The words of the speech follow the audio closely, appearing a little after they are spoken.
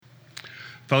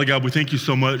Father God, we thank you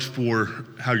so much for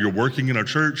how you're working in our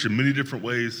church in many different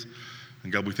ways.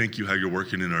 And God, we thank you how you're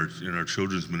working in our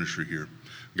children's ministry here.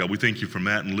 God, we thank you for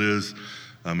Matt and Liz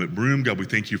at Broome. God, we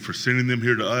thank you for sending them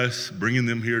here to us, bringing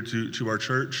them here to our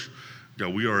church.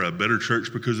 God, we are a better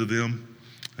church because of them.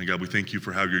 And God, we thank you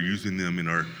for how you're using them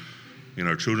in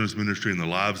our children's ministry and the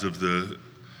lives of the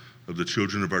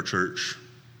children of our church.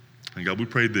 And God, we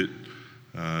pray that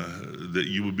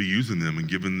you would be using them and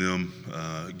giving them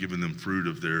fruit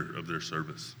of their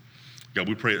service. God,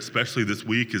 we pray especially this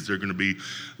week as they're going to be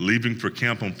leaving for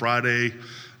camp on Friday.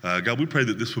 God, we pray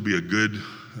that this will be a good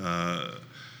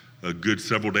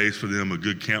several days for them, a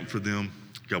good camp for them.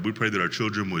 God, we pray that our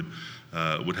children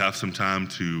would have some time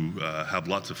to have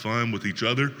lots of fun with each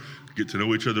other, get to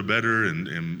know each other better,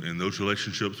 and those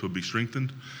relationships would be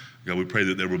strengthened. God, we pray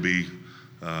that there will be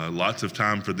lots of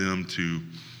time for them to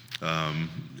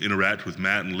interact with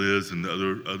Matt and Liz and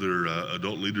the other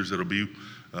adult leaders that will be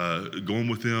going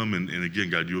with them. And again,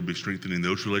 God, you will be strengthening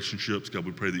those relationships. God,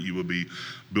 we pray that you will be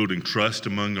building trust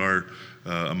among our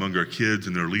kids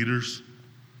and their leaders.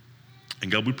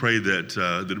 And God, we pray that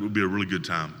it will be a really good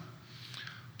time.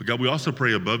 But God, we also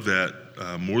pray above that,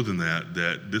 more than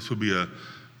that this will be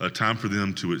a time for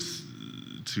them to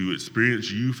experience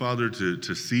you, Father,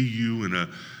 to see you in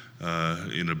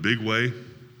a big way.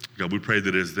 God, we pray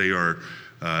that as they are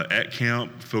at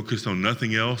camp, focused on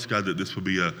nothing else, God, that this will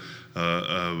be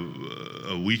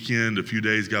a weekend, a few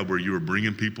days, God, where you are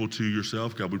bringing people to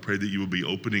yourself. God, we pray that you will be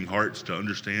opening hearts to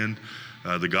understand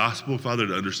the gospel, Father,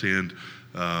 to understand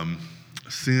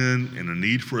sin and a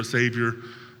need for a Savior,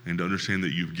 and to understand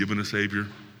that you've given a Savior.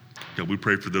 God, we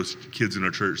pray for those kids in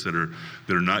our church that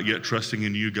are not yet trusting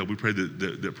in you. God, we pray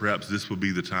that perhaps this will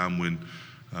be the time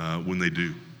when they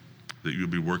do, that you'll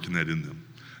be working that in them.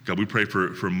 God, we pray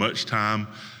for much time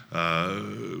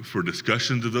for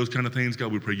discussions of those kind of things.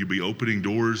 God, we pray you be opening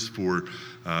doors for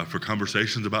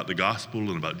conversations about the gospel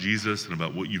and about Jesus and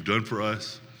about what you've done for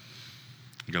us.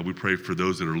 God, we pray for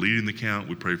those that are leading the camp.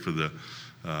 We pray for the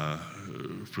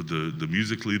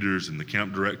music leaders and the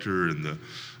camp director and the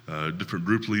different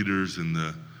group leaders and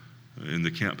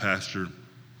the camp pastor.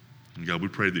 And God, we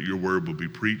pray that your word will be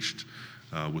preached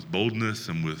with boldness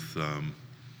and with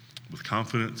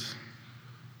confidence.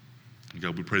 And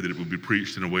God, we pray that it will be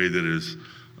preached in a way that is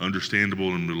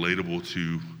understandable and relatable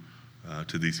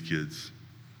to these kids.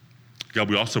 God,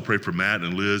 we also pray for Matt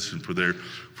and Liz and for their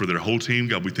whole team.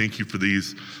 God, we thank you for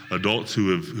these adults who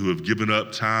have given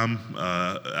up time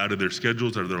out of their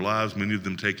schedules, out of their lives, many of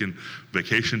them taking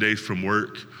vacation days from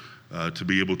work to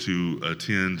be able to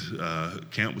attend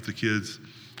camp with the kids.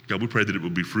 God, we pray that it will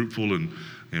be fruitful and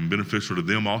beneficial to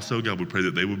them also. God, we pray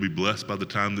that they will be blessed by the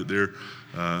time that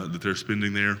they're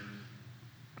spending there.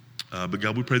 But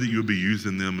God, we pray that you will be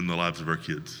using them in the lives of our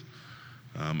kids.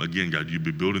 Again, God, you'd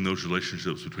be building those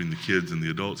relationships between the kids and the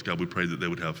adults. God, we pray that they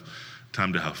would have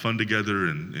time to have fun together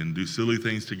and do silly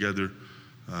things together.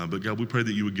 But God, we pray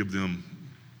that you would give them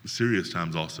serious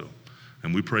times also.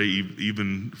 And we pray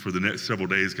even for the next several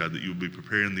days, God, that you would be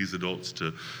preparing these adults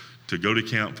to go to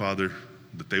camp, Father,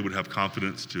 that they would have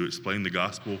confidence to explain the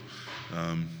gospel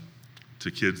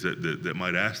to kids that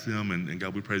might ask them. And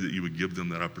God, we pray that you would give them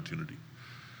that opportunity,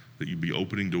 that you'd be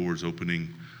opening doors,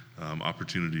 opening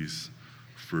opportunities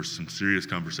for some serious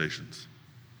conversations.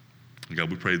 And God,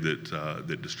 we pray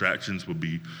that distractions would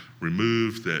be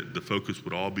removed, that the focus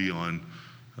would all be on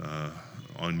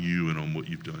you and on what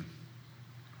you've done.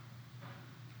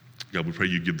 God, we pray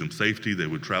you give them safety. They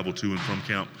would travel to and from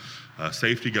camp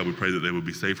safety. God, we pray that they would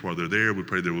be safe while they're there. We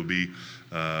pray there will be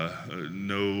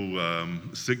no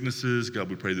sicknesses. God,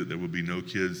 we pray that there will be no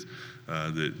kids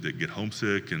that get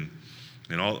homesick and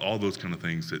all those kind of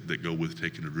things that go with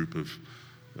taking a group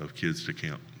of kids to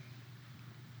camp.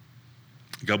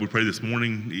 God, we pray this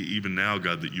morning, even now,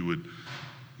 God, that you would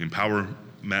empower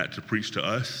Matt to preach to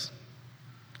us.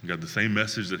 God, the same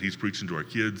message that he's preaching to our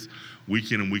kids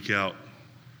week in and week out.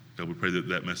 God, we pray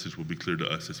that message will be clear to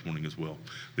us this morning as well,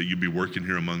 that you be working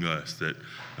here among us, that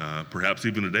perhaps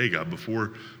even today, God,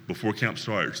 before camp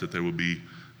starts, that there will be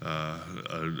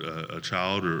a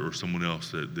child or someone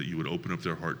else that you would open up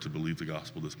their heart to believe the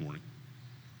gospel this morning.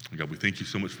 And God, we thank you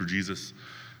so much for Jesus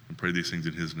and pray these things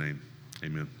in his name.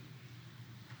 Amen.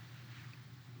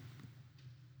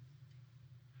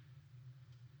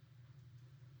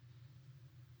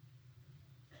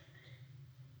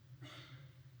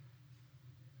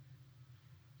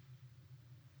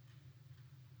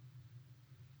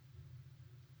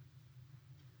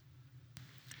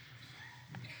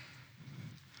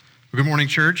 Good morning,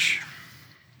 church.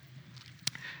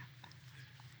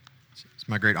 It's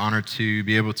my great honor to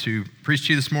be able to preach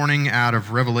to you this morning out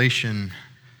of Revelation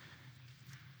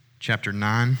chapter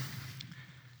 9,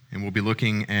 and we'll be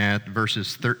looking at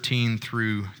verses 13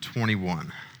 through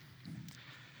 21.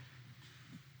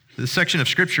 This section of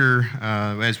Scripture,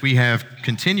 as we have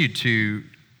continued to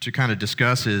kind of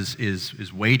discuss,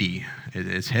 is weighty,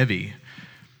 it's heavy.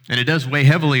 And it does weigh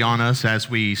heavily on us as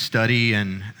we study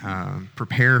and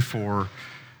prepare for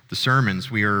the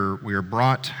sermons. We are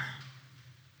brought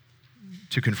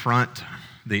to confront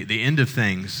the end of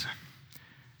things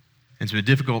and some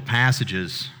difficult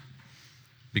passages,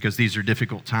 because these are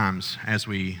difficult times as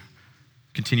we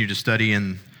continue to study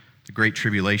in the great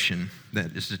tribulation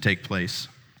that is to take place.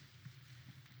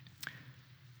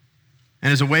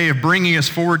 And as a way of bringing us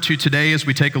forward to today, as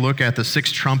we take a look at the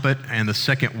sixth trumpet and the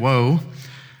second woe,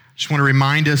 I just want to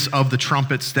remind us of the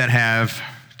trumpets that have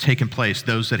taken place,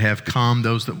 those that have come,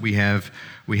 those that we have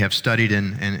studied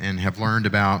and have learned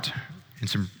about in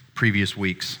some previous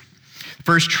weeks. The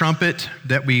first trumpet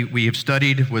that we have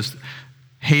studied was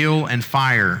hail and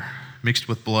fire mixed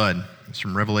with blood. It's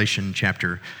from Revelation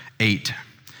chapter 8.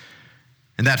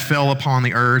 And that fell upon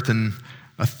the earth, and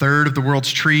a third of the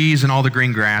world's trees and all the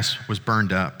green grass was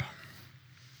burned up.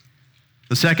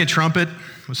 The second trumpet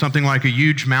was something like a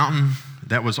huge mountain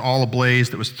that was all ablaze,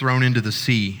 that was thrown into the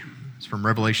sea. It's from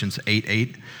Revelations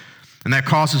 8:8. And that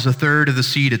causes a third of the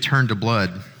sea to turn to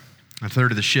blood, a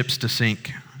third of the ships to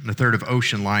sink, and a third of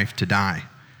ocean life to die.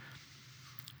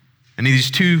 And in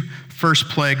these two first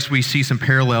plagues, we see some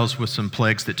parallels with some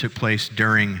plagues that took place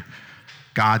during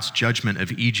God's judgment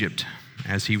of Egypt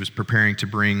as he was preparing to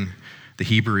bring the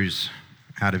Hebrews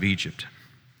out of Egypt.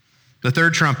 The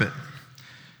third trumpet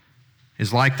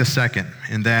is like the second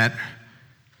in that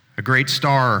a great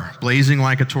star blazing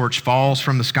like a torch falls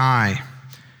from the sky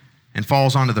and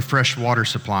falls onto the fresh water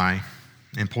supply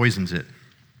and poisons it.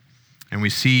 And we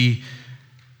see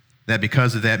that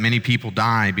because of that, many people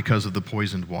die because of the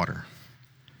poisoned water.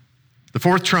 The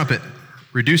fourth trumpet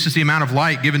reduces the amount of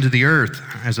light given to the earth,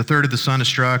 as a third of the sun is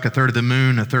struck, a third of the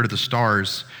moon, a third of the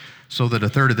stars, so that a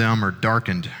third of them are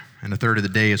darkened, and a third of the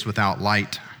day is without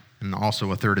light, and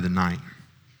also a third of the night.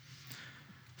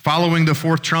 Following the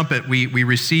fourth trumpet, we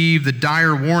receive the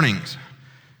dire warnings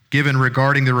given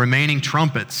regarding the remaining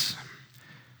trumpets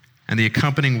and the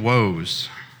accompanying woes.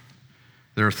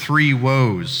 There are three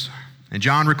woes. And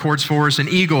John records for us an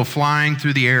eagle flying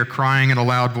through the air, crying in a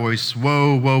loud voice,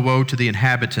 "Woe, woe, woe to the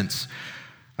inhabitants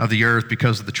of the earth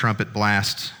because of the trumpet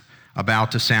blast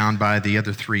about to sound by the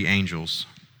other three angels."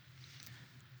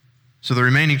 So the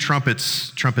remaining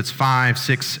trumpets 5,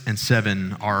 6, and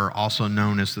 7, are also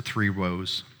known as the three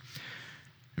woes.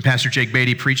 And Pastor Jake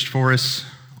Beatty preached for us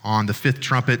on the fifth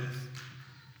trumpet.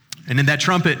 And in that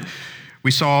trumpet,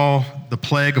 we saw the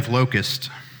plague of locusts.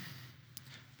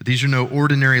 But these are no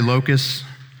ordinary locusts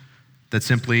that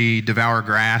simply devour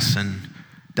grass and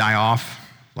die off,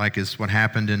 like is what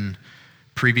happened in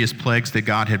previous plagues that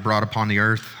God had brought upon the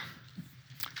earth.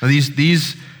 Now,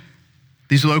 these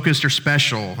locusts are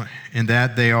special in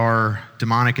that they are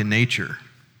demonic in nature,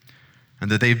 and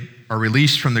that they are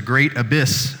released from the great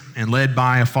abyss and led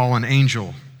by a fallen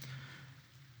angel.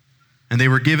 And they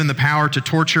were given the power to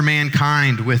torture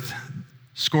mankind with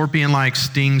scorpion-like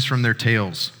stings from their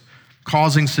tails,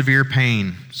 causing severe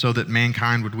pain so that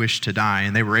mankind would wish to die.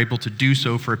 And they were able to do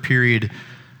so for a period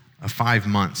of 5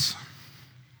 months.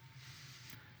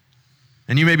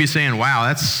 And you may be saying, wow,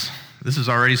 this is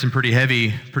already some pretty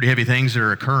heavy things that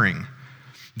are occurring.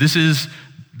 This is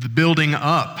the building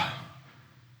up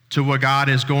to what God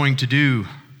is going to do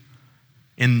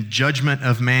in judgment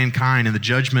of mankind, in the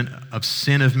judgment of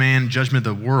sin of man, judgment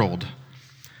of the world.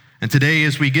 And today,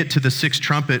 as we get to the sixth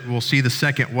trumpet, we'll see the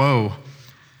second woe.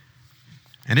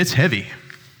 And it's heavy.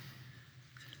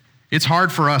 It's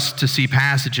hard for us to see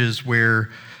passages where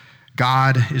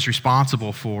God is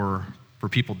responsible for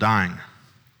people dying.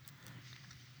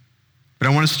 But I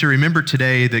want us to remember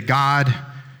today that God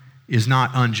is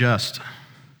not unjust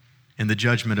in the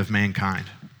judgment of mankind.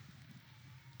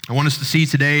 I want us to see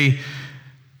today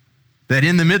that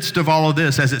in the midst of all of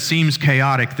this, as it seems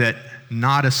chaotic, that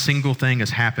not a single thing is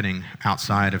happening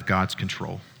outside of God's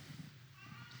control.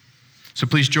 So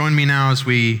please join me now as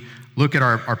we look at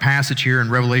our passage here in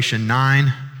Revelation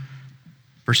 9,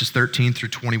 verses 13 through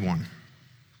 21.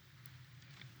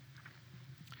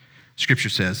 Scripture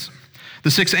says,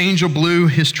 "The sixth angel blew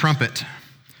his trumpet.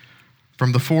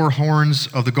 From the four horns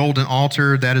of the golden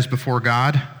altar that is before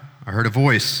God, I heard a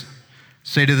voice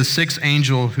say to the sixth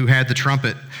angel who had the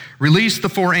trumpet, 'Release the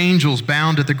four angels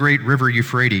bound at the great river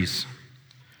Euphrates.'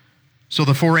 So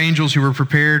the four angels who were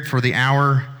prepared for the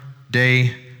hour,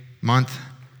 day, month,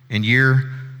 and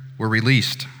year were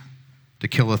released to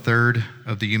kill a third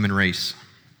of the human race.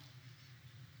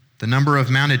 The number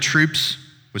of mounted troops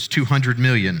was 200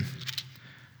 million.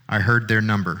 I heard their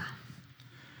number.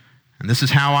 And this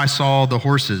is how I saw the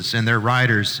horses and their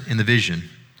riders in the vision.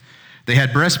 They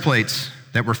had breastplates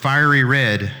that were fiery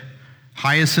red,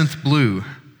 hyacinth blue,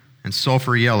 and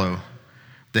sulfur yellow.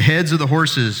 The heads of the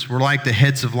horses were like the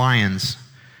heads of lions,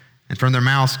 and from their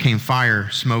mouths came fire,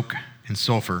 smoke, and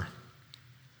sulfur.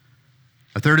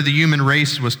 A third of the human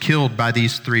race was killed by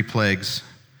these three plagues,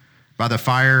 by the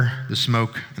fire, the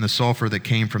smoke, and the sulfur that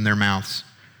came from their mouths.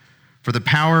 For the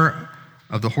power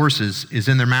of the horses is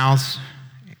in their mouths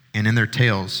and in their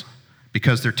tails,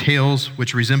 because their tails,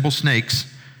 which resemble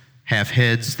snakes, have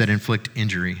heads that inflict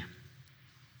injury.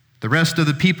 The rest of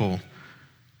the people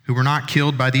who were not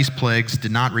killed by these plagues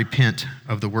did not repent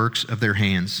of the works of their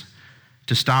hands,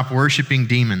 to stop worshiping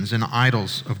demons and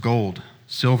idols of gold,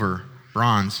 silver,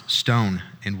 bronze, stone,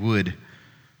 and wood,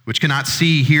 which cannot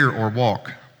see, hear, or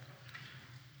walk.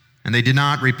 And they did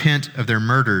not repent of their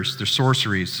murders, their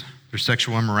sorceries, their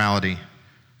sexual immorality,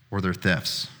 or their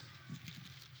thefts.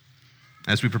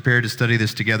 As we prepare to study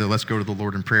this together, let's go to the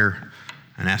Lord in prayer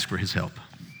and ask for his help.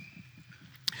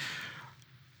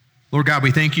 Lord God,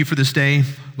 we thank you for this day.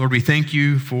 Lord, we thank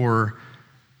you for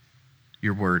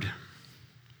your word.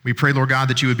 We pray, Lord God,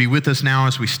 that you would be with us now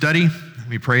as we study.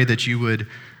 We pray that you would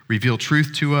reveal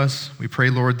truth to us. We pray,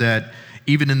 Lord, that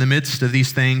even in the midst of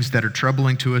these things that are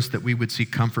troubling to us, that we would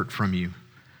seek comfort from you.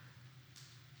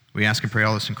 We ask and pray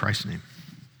all this in Christ's name.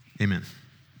 Amen.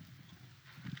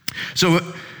 So,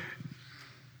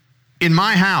 in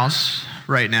my house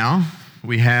right now,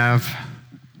 we have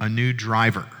a new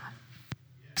driver.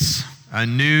 Yes, a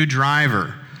new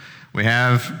driver. We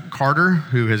have Carter,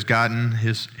 who has gotten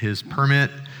his permit.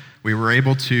 We were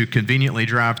able to conveniently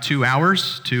drive 2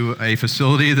 hours to a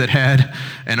facility that had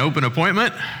an open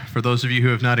appointment. For those of you who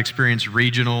have not experienced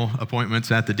regional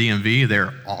appointments at the DMV,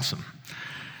 they're awesome.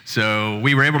 So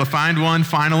we were able to find one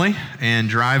finally and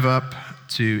drive up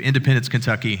to Independence,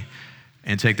 Kentucky,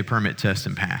 and take the permit test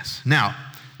and pass. Now,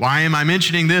 why am I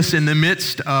mentioning this in the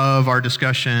midst of our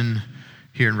discussion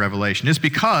here in Revelation? It's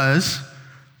because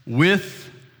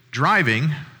with driving,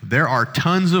 there are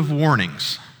tons of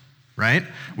warnings, right?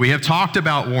 We have talked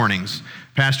about warnings.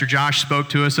 Pastor Josh spoke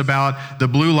to us about the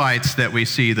blue lights that we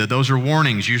see, that those are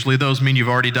warnings. Usually those mean you've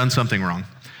already done something wrong.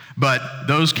 But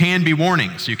those can be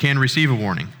warnings. You can receive a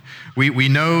warning. We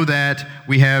know that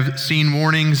we have seen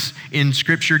warnings in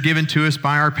Scripture given to us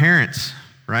by our parents,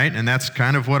 right? And that's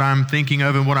kind of what I'm thinking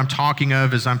of and what I'm talking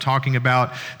of as I'm talking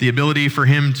about the ability for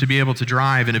him to be able to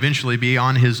drive and eventually be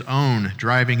on his own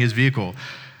driving his vehicle.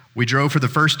 We drove for the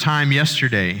first time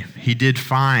yesterday. He did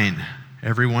fine.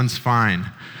 Everyone's fine.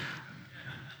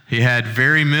 He had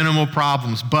very minimal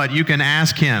problems, but you can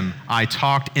ask him. I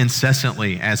talked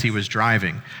incessantly as he was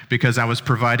driving because I was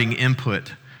providing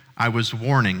input. I was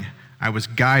warning. I was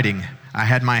guiding. I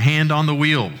had my hand on the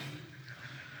wheel,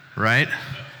 right?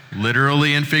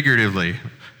 Literally and figuratively.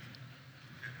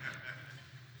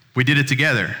 We did it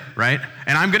together, right?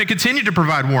 And I'm going to continue to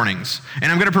provide warnings.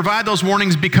 And I'm going to provide those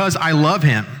warnings because I love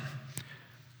him.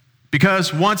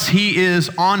 Because once he is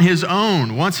on his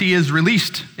own, once he is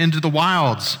released into the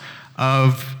wilds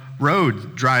of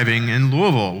road driving in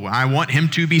Louisville, I want him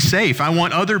to be safe. I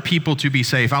want other people to be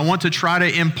safe. I want to try to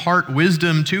impart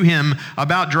wisdom to him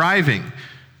about driving.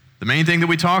 The main thing that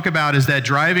we talk about is that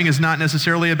driving is not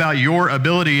necessarily about your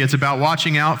ability. It's about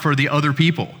watching out for the other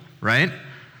people, right?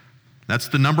 That's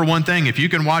the number one thing. If you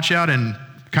can watch out and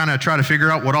kind of try to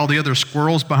figure out what all the other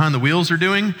squirrels behind the wheels are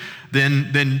doing,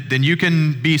 then you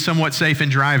can be somewhat safe in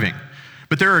driving.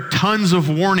 But there are tons of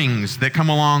warnings that come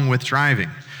along with driving.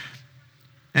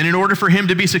 And in order for him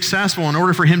to be successful, in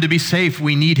order for him to be safe,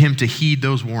 we need him to heed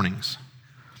those warnings.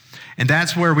 And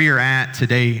that's where we are at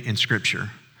today in Scripture.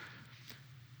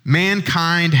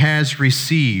 Mankind has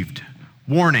received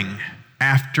warning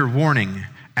after warning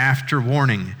after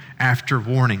warning after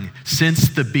warning since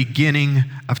the beginning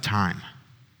of time.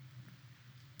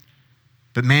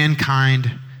 But mankind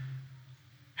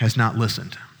has not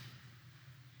listened.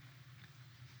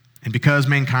 And because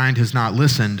mankind has not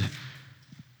listened,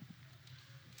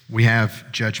 we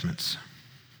have judgments.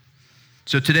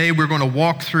 So today we're going to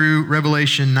walk through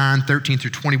Revelation 9:13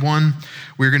 through 21.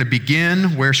 We're going to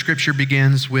begin where Scripture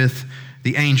begins with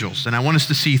the angels. And I want us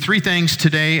to see three things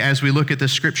today as we look at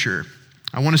this Scripture.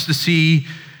 I want us to see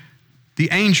the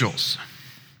angels,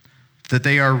 that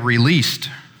they are released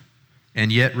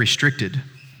and yet restricted.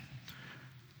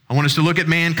 I want us to look at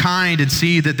mankind and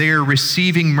see that they are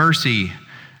receiving mercy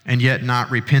and yet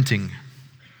not repenting.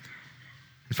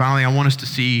 And finally, I want us to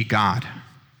see God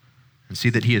and see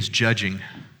that he is judging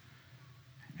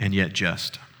and yet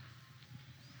just.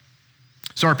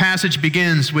 So our passage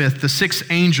begins with the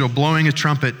sixth angel blowing a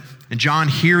trumpet, and John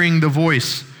hearing the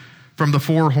voice from the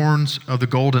four horns of the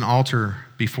golden altar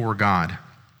before God.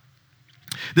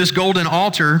 This golden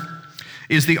altar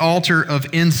is the altar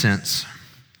of incense.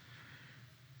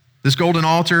 This golden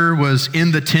altar was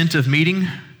in the tent of meeting.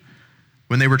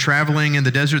 When they were traveling in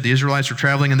the desert, the Israelites were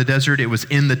traveling in the desert, it was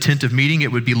in the tent of meeting.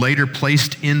 It would be later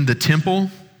placed in the temple.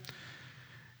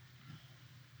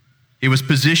 It was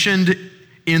positioned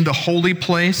in the holy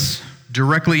place,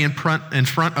 directly in front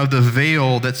of the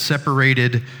veil that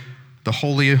separated the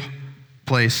holy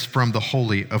place from the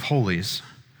Holy of Holies,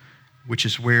 which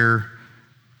is where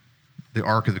the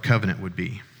Ark of the Covenant would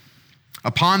be.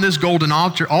 Upon this golden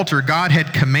altar, God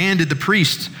had commanded the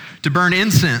priests to burn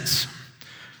incense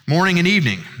morning and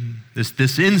evening.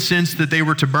 This incense that they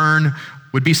were to burn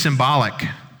would be symbolic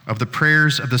of the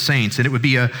prayers of the saints, and it would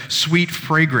be a sweet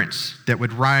fragrance that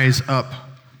would rise up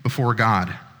before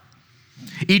God.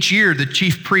 Each year, the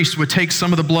chief priest would take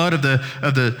some of the blood of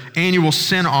the annual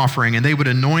sin offering, and they would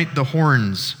anoint the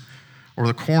horns or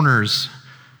the corners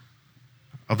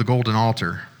of the golden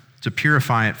altar to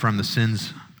purify it from the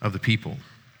sins of the people.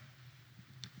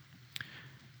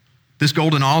 This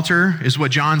golden altar is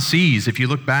what John sees if you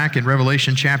look back in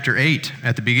Revelation chapter 8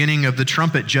 at the beginning of the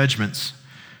trumpet judgments.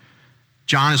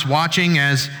 John is watching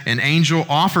as an angel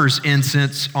offers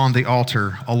incense on the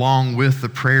altar along with the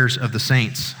prayers of the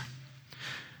saints.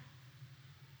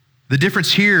 The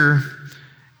difference here,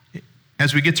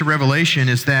 as we get to Revelation,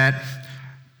 is that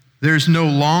there's no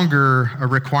longer a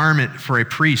requirement for a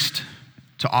priest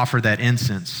to offer that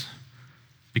incense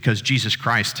because Jesus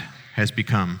Christ has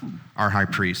become our high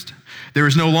priest. There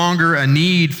is no longer a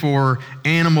need for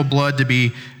animal blood to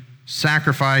be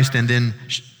sacrificed and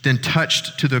then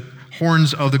touched to the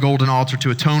horns of the golden altar to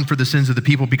atone for the sins of the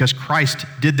people because Christ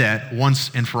did that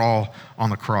once and for all on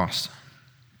the cross.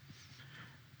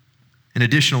 And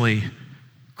additionally,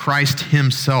 Christ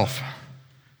himself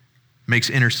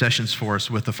makes intercessions for us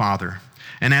with the Father.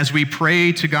 And as we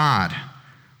pray to God,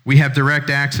 we have direct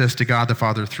access to God the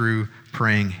Father through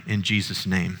praying in Jesus'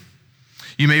 name.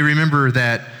 You may remember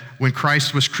that when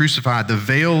Christ was crucified, the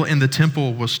veil in the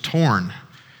temple was torn,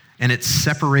 and it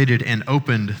separated and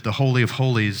opened the Holy of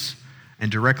Holies,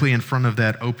 and directly in front of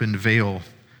that opened veil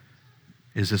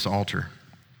is this altar.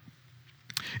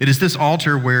 It is this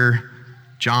altar where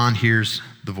John hears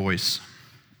the voice.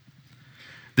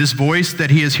 This voice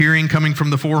that he is hearing coming from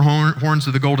the four horns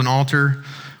of the golden altar,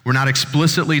 we're not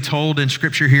explicitly told in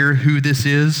Scripture here who this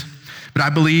is, but I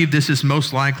believe this is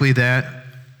most likely that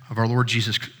of our Lord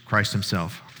Jesus Christ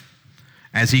himself,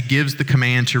 as he gives the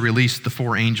command to release the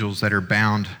four angels that are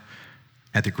bound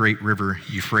at the great river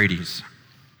Euphrates.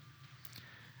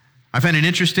 I find it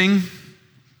interesting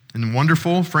and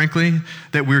wonderful, frankly,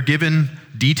 that we're given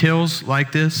details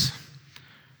like this.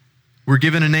 We're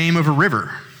given a name of a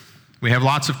river. We have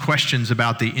lots of questions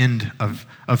about the end of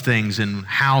things and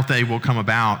how they will come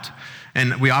about.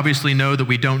 And we obviously know that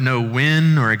we don't know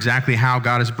when or exactly how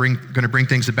God is going to bring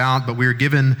things about, but we're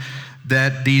given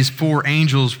that these four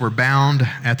angels were bound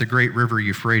at the great river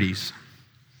Euphrates.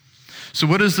 So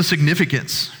what is the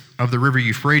significance of the river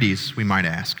Euphrates, we might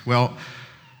ask? Well,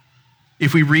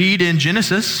 if we read in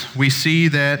Genesis, we see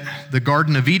that the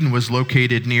Garden of Eden was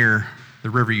located near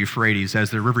the river Euphrates, as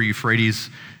the river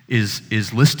Euphrates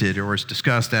is listed or is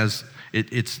discussed as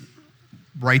it's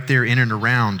right there in and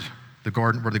around the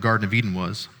garden where the Garden of Eden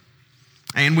was.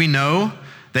 And we know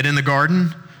that in the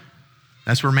garden,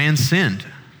 that's where man sinned.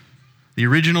 The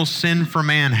original sin for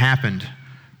man happened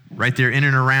right there in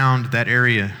and around that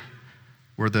area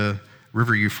where the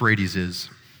river Euphrates is.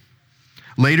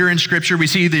 Later in Scripture, we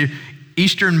see the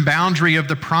eastern boundary of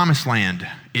the promised land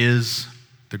is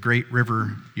the great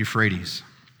river Euphrates.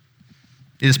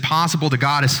 It is possible that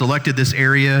God has selected this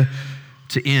area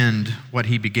to end what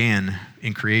he began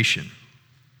in creation.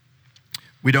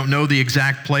 We don't know the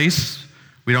exact place,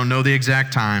 we don't know the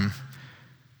exact time,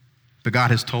 but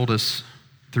God has told us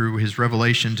through his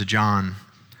revelation to John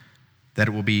that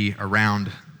it will be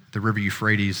around the river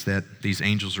Euphrates that these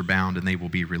angels are bound and they will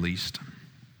be released.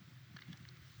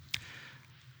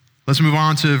 Let's move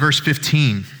on to verse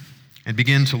 15 and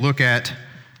begin to look at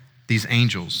these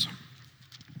angels.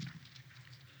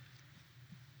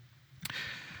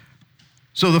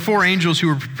 So the four angels who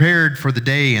were prepared for the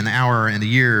day and the hour and the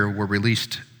year were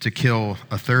released to kill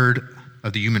a third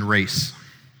of the human race.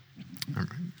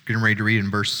 I'm getting ready to read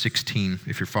in verse 16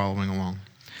 if you're following along.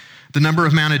 The number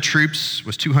of mounted troops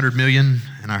was 200 million,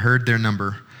 and I heard their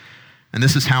number. And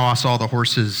this is how I saw the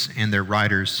horses and their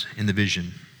riders in the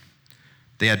vision.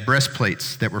 They had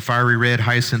breastplates that were fiery red,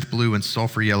 hyacinth blue, and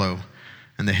sulfur yellow,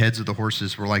 and the heads of the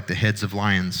horses were like the heads of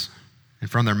lions, and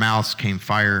from their mouths came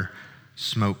fire,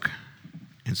 smoke,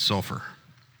 and sulfur.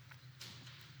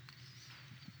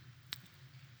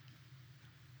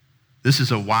 This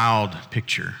is a wild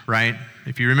picture, right?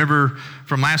 If you remember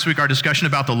from last week, our discussion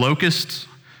about the locust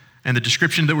and the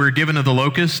description that we were given of the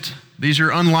locust, these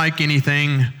are unlike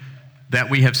anything that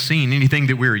we have seen, anything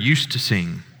that we're used to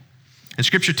seeing. And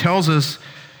Scripture tells us,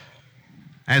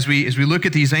 as we look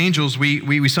at these angels,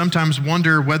 we sometimes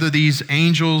wonder whether these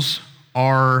angels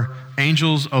are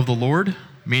angels of the Lord,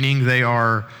 meaning they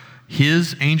are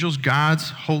His angels, God's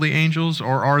holy angels,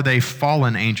 or are they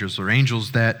fallen angels, or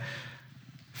angels that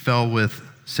fell with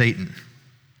Satan?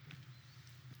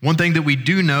 One thing that we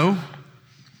do know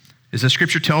is that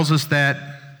Scripture tells us that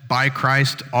by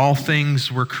Christ all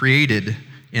things were created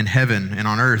in heaven and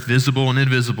on earth, visible and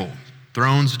invisible,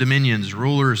 thrones, dominions,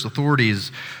 rulers,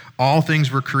 authorities, all things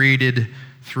were created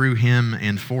through Him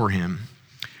and for Him.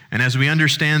 And as we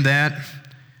understand that,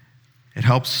 it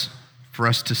helps for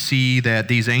us to see that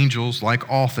these angels, like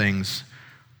all things,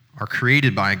 are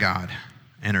created by God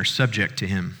and are subject to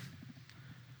Him,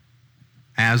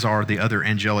 as are the other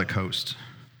angelic hosts.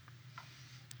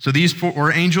 So these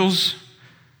four angels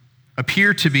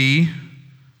appear to be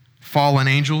fallen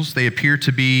angels. They appear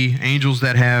to be angels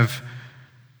that have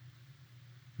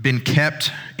been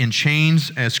kept in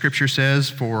chains, as Scripture says,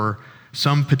 for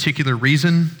some particular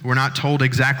reason. We're not told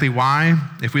exactly why.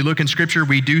 If we look in Scripture,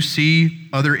 we do see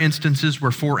other instances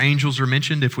where four angels are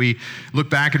mentioned. If we look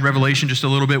back in Revelation just a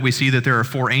little bit, we see that there are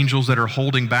four angels that are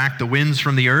holding back the winds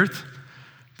from the earth,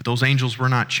 but those angels were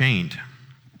not chained.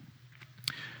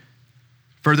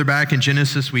 Further back in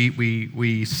Genesis,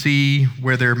 we see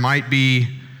where there might be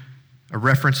a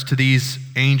reference to these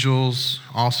angels,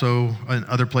 also in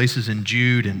other places in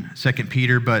Jude and 2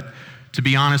 Peter, but to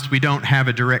be honest, we don't have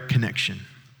a direct connection.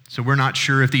 So we're not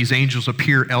sure if these angels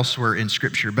appear elsewhere in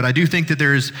Scripture. But I do think that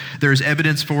there's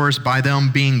evidence for us by them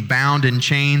being bound in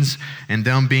chains and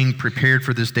them being prepared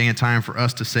for this day and time for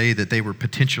us to say that they were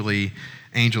potentially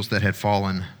angels that had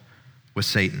fallen with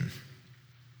Satan.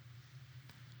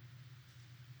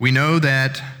 We know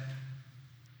that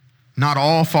not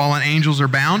all fallen angels are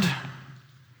bound.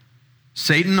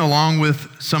 Satan, along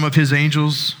with some of his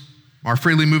angels, are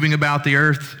freely moving about the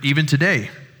earth even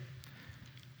today.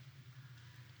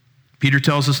 Peter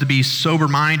tells us to be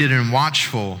sober-minded and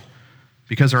watchful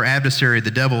because our adversary, the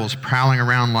devil, is prowling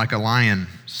around like a lion,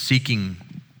 seeking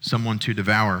someone to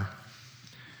devour.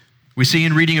 We see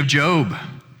in reading of Job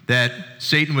that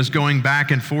Satan was going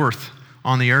back and forth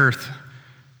on the earth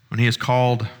when he is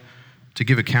called to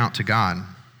give account to God.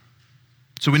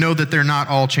 So we know that they're not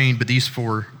all chained, but these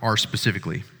four are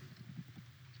specifically.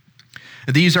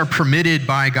 These are permitted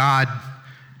by God,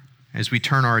 as we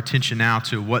turn our attention now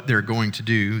to what they're going to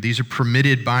do. These are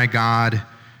permitted by God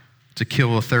to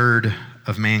kill a third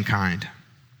of mankind.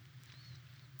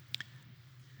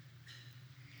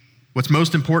 What's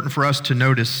most important for us to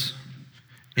notice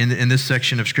in this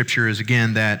section of Scripture is,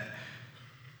 again, that,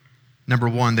 number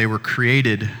one, they were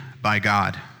created by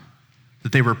God,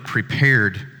 that they were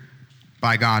prepared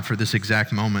by God for this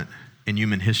exact moment in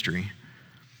human history.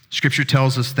 Scripture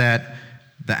tells us that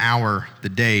the hour, the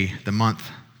day, the month,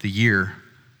 the year,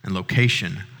 and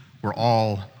location were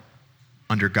all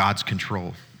under God's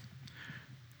control.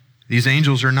 These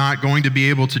angels are not going to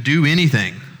be able to do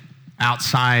anything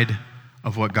outside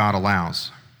of what God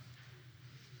allows.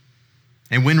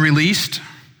 And when released,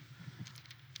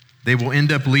 they will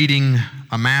end up leading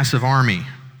a massive army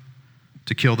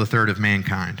to kill the third of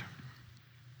mankind.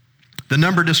 The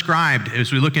number described,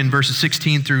 as we look in verses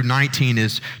 16 through 19,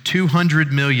 is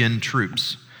 200 million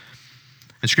troops.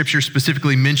 And Scripture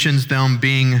specifically mentions them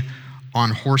being on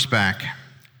horseback.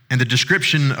 And the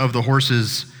description of the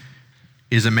horses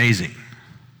is amazing.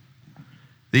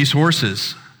 These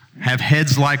horses have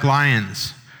heads like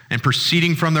lions, and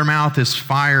proceeding from their mouth is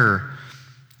fire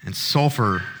and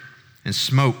sulfur and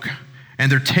smoke. And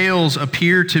their tails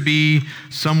appear to be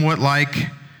somewhat like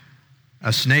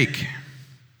a snake,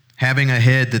 having a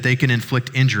head that they can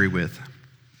inflict injury with.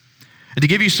 And to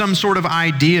give you some sort of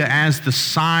idea as the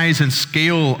size and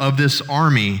scale of this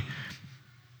army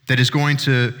that is going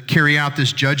to carry out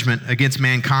this judgment against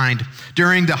mankind,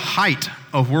 during the height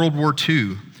of World War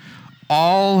II,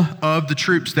 all of the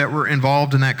troops that were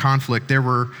involved in that conflict, there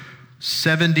were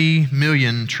 70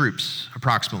 million troops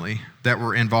approximately that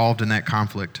were involved in that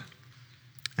conflict.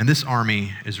 And this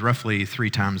army is roughly 3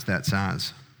 times that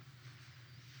size.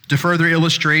 To further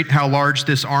illustrate how large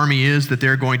this army is that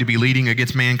they're going to be leading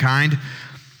against mankind,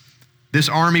 this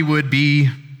army would be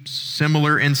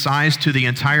similar in size to the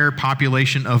entire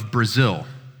population of Brazil.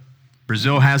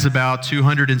 Brazil has about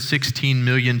 216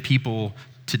 million people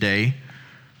today.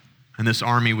 And this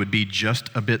army would be just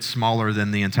a bit smaller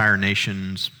than the entire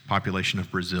nation's population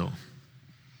of Brazil.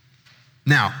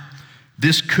 Now,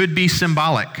 this could be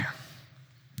symbolic.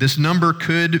 This number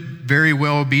could very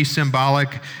well be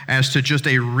symbolic as to just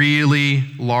a really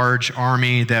large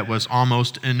army that was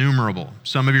almost innumerable.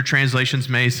 Some of your translations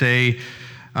may say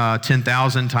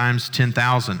 10,000 times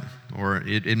 10,000, or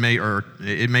it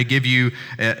may give you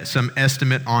some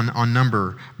estimate on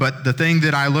number. But the thing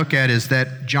that I look at is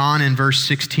that John in verse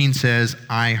 16 says,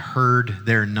 "I heard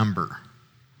their number."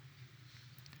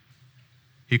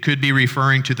 He could be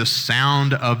referring to the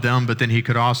sound of them, but then he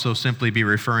could also simply be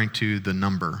referring to the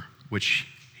number, which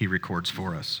he records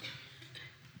for us.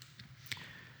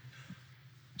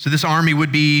 So this army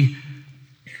would be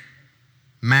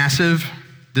massive.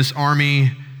 This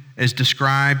army is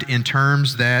described in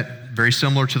terms that, very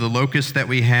similar to the locusts that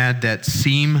we had, that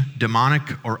seem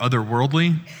demonic or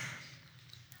otherworldly.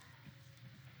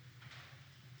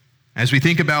 As we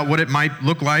think about what it might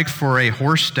look like for a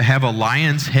horse to have a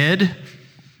lion's head,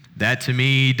 that to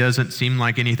me doesn't seem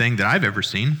like anything that I've ever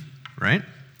seen, right?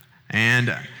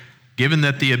 And given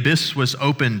that the abyss was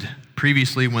opened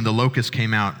previously when the locust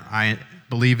came out, I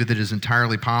believe that it is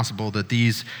entirely possible that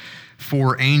these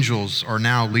 4 angels are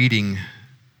now leading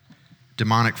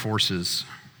demonic forces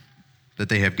that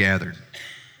they have gathered.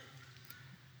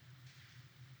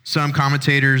 Some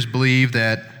commentators believe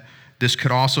that this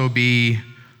could also be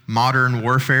modern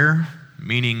warfare,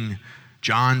 meaning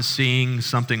John seeing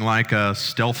something like a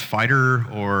stealth fighter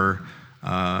or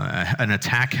an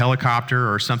attack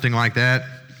helicopter or something like that.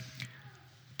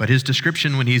 But his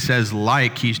description when he says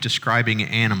like, he's describing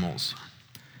animals.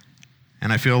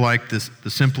 And I feel like the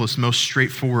simplest, most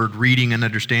straightforward reading and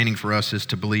understanding for us is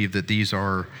to believe that these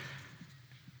are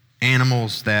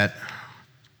animals that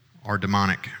are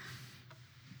demonic.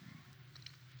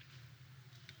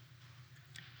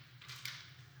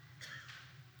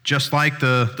 Just like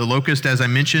the locust, as I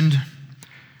mentioned,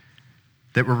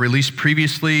 that were released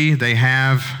previously, they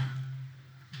have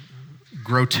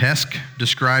grotesque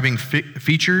describing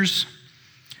features.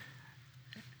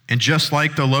 And just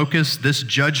like the locust, this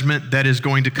judgment that is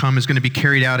going to come is going to be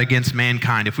carried out against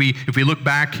mankind. If we look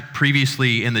back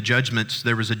previously in the judgments,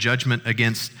 there was a judgment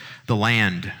against the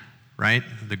land, right?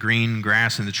 The green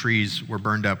grass and the trees were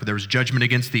burned up. There was judgment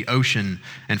against the ocean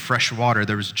and fresh water.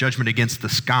 There was judgment against the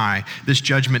sky. This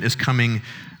judgment is coming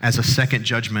as a second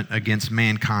judgment against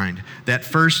mankind. That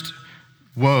first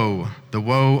woe, the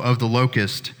woe of the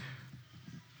locust,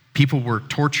 people were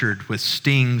tortured with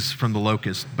stings from the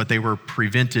locust, but they were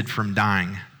prevented from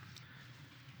dying.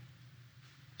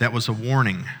 That was a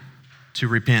warning to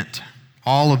repent.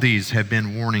 All of these have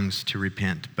been warnings to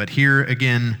repent. But here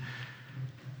again,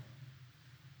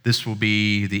 this will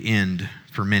be the end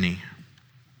for many,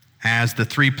 as the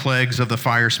 3 plagues of the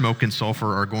fire, smoke, and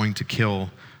sulfur are going to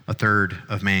kill a third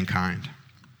of mankind.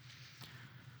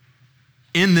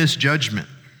 In this judgment,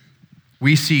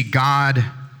 we see God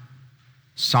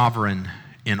sovereign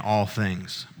in all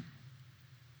things.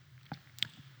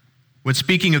 When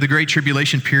speaking of the Great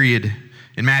Tribulation period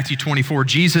in Matthew 24,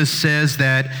 Jesus says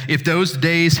that if those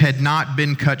days had not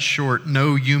been cut short,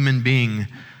 no human being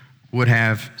would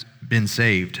have been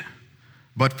saved.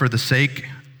 But for the sake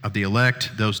of the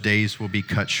elect, those days will be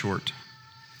cut short.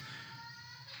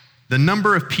 The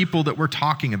number of people that we're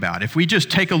talking about, if we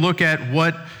just take a look at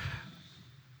what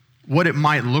it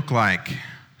might look like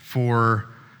for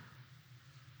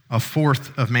a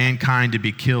fourth of mankind to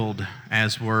be killed,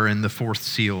 as were in the 4th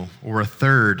seal, or a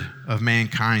third of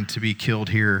mankind to be killed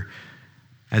here,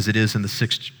 as it is in the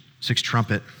sixth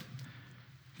trumpet.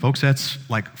 Folks, that's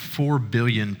like 4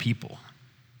 billion people.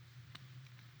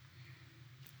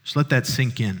 Just let that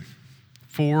sink in.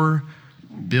 4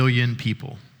 billion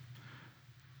people.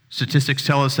 Statistics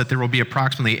tell us that there will be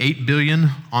approximately 8 billion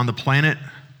on the planet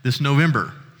this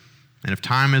November. And if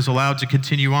time is allowed to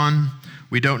continue on,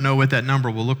 we don't know what that number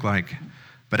will look like.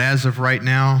 But as of right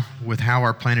now, with how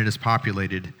our planet is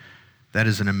populated, that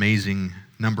is an amazing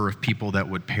number of people that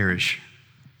would perish.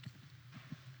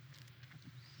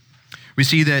 We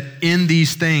see that in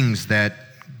these things that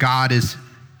God is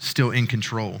still in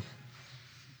control.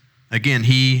 Again,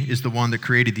 he is the one that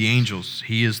created the angels.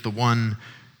 He is the one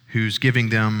who's giving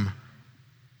them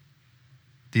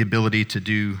the ability to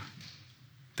do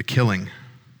the killing.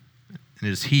 And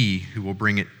it is he who will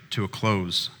bring it to a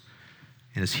close.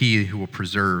 And it is he who will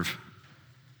preserve.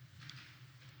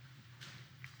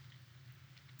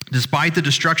 Despite the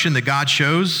destruction that God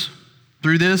shows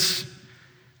through this,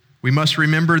 we must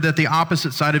remember that the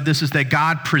opposite side of this is that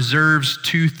God preserves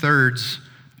 2/3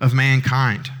 of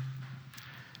mankind.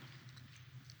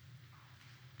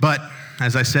 But,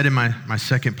 as I said in my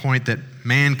second point, that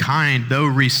mankind, though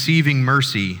receiving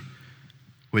mercy,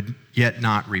 would yet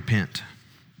not repent.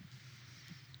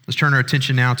 Let's turn our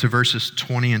attention now to verses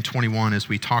 20 and 21 as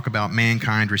we talk about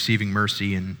mankind receiving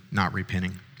mercy and not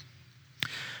repenting.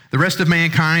 The rest of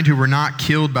mankind who were not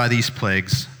killed by these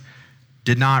plagues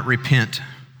did not repent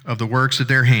of the works of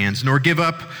their hands, nor give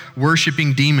up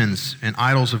worshiping demons and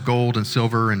idols of gold and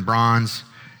silver and bronze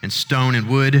and stone and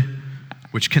wood,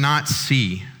 which cannot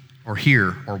see or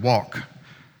hear or walk.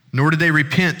 Nor did they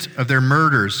repent of their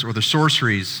murders or their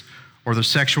sorceries or their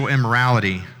sexual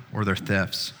immorality or their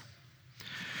thefts.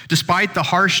 Despite the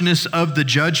harshness of the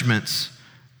judgments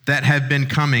that have been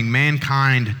coming,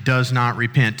 mankind does not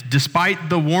repent. Despite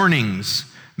the warnings,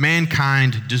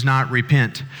 mankind does not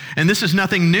repent. And this is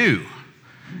nothing new.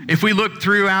 If we look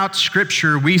throughout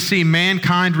Scripture, we see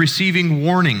mankind receiving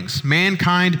warnings,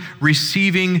 mankind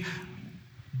receiving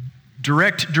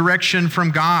direct direction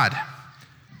from God,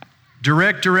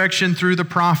 direct direction through the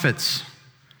prophets.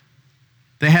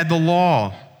 They had the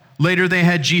law. Later, they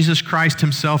had Jesus Christ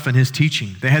himself and his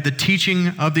teaching. They had the teaching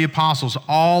of the apostles.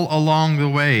 All along the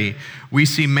way, we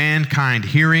see mankind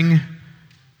hearing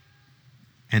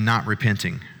and not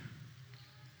repenting.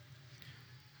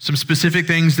 Some specific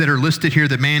things that are listed here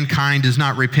that mankind does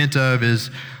not repent of is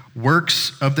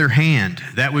works of their hand.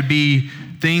 That would be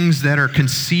things that are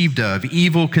conceived of,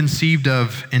 evil conceived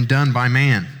of and done by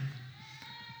man.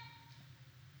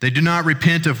 They do not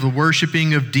repent of the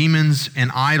worshiping of demons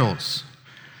and idols.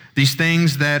 These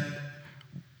things that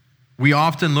we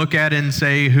often look at and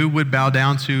say, who would bow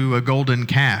down to a golden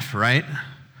calf, right?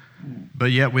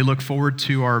 But yet we look forward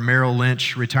to our Merrill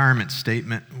Lynch retirement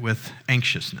statement with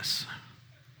anxiousness,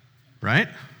 right?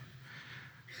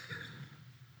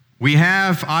 We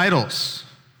have idols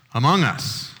among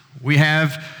us. We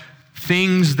have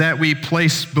things that we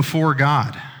place before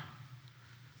God.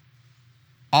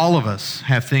 All of us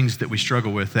have things that we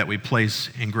struggle with that we place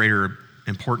in greater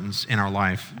importance in our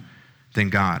life than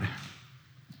God.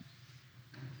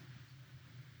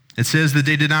 It says that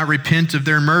they did not repent of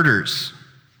their murders.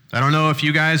 I don't know if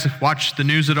you guys watch the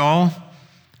news at all.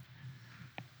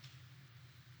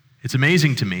 It's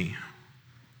amazing to me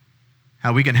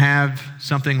how we can have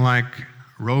something like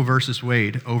Roe versus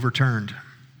Wade overturned,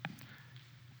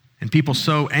 and people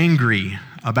so angry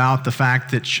about the fact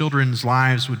that children's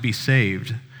lives would be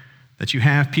saved that you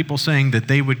have people saying that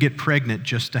they would get pregnant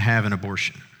just to have an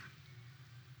abortion.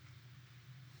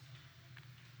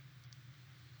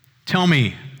 Tell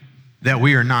me that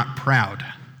we are not proud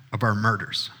of our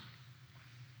murders.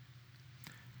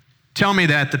 Tell me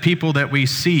that the people that we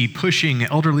see pushing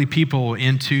elderly people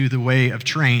into the way of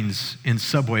trains in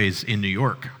subways in New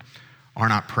York are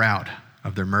not proud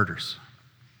of their murders.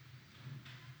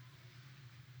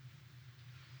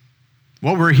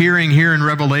 What we're hearing here in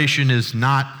Revelation is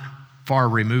not far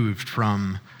removed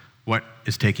from what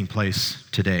is taking place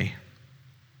today.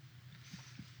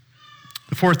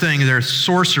 The fourth thing, there's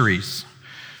sorceries.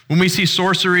 When we see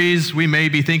sorceries, we may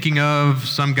be thinking of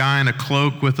some guy in a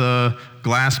cloak with a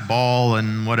glass ball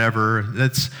and whatever.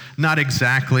 That's not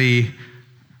exactly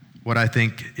what I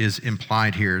think is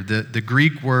implied here. The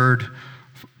Greek word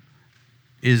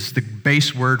is the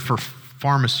base word for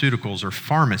pharmaceuticals or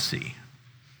pharmacy.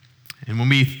 And when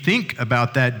we think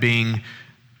about that being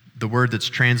the word that's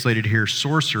translated here,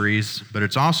 sorceries, but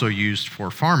it's also used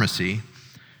for pharmacy,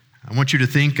 I want you to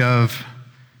think of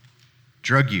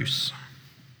drug use,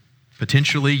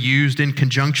 potentially used in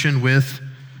conjunction with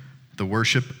the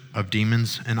worship of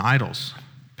demons and idols,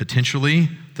 potentially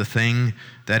the thing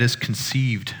that is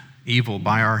conceived evil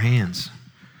by our hands,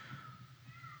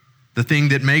 the thing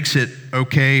that makes it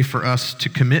okay for us to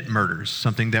commit murders,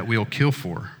 something that we'll kill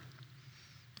for.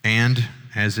 And,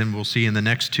 as in we'll see in the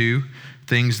next two,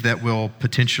 things that will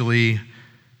potentially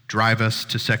drive us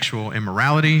to sexual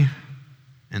immorality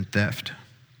and theft.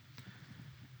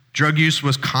 Drug use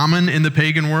was common in the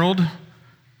pagan world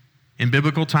in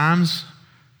biblical times.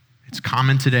 It's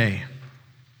common today.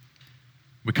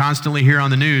 We constantly hear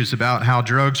on the news about how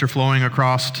drugs are flowing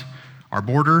across our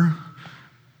border,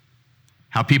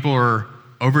 how people are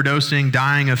overdosing,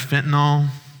 dying of fentanyl.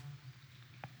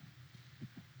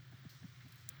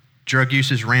 Drug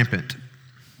use is rampant,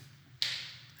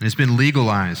 and it's been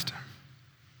legalized,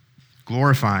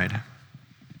 glorified,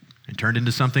 and turned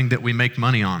into something that we make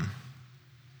money on.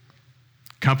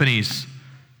 Companies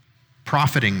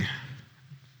profiting,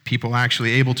 people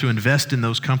actually able to invest in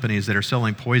those companies that are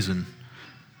selling poison.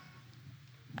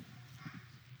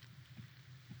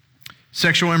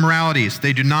 Sexual immoralities,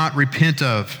 they do not repent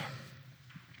of.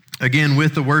 Again,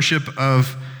 with the worship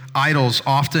of idols,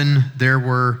 often there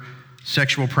were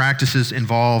sexual practices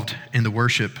involved in the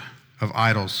worship of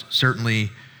idols.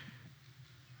 Certainly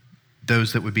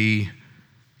those that would be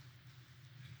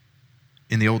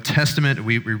in the Old Testament.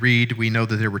 We know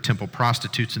that there were temple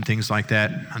prostitutes and things like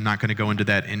that. I'm not going to go into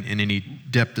that in any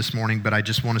depth this morning, but I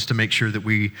just want us to make sure that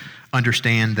we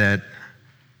understand that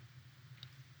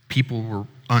people were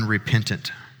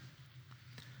unrepentant.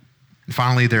 And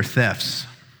finally, their thefts.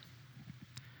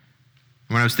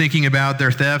 When I was thinking about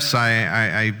their thefts,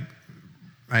 I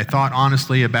thought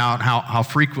honestly about how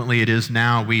frequently it is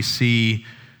now we see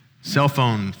cell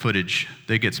phone footage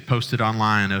that gets posted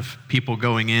online of people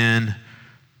going in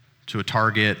to a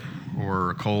Target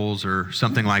or a Kohl's or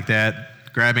something like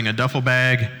that, grabbing a duffel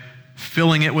bag,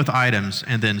 filling it with items,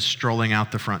 and then strolling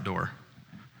out the front door.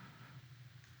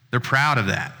 They're proud of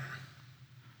that.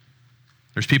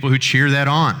 There's people who cheer that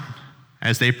on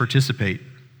as they participate.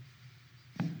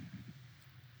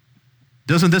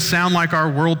 Doesn't this sound like our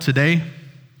world today?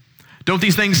 Don't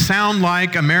these things sound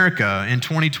like America in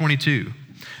 2022?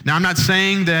 Now, I'm not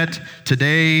saying that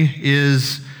today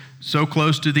is so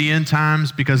close to the end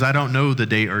times because I don't know the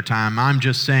date or time. I'm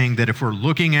just saying that if we're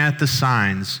looking at the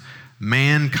signs,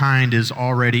 mankind is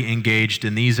already engaged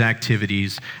in these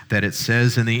activities that it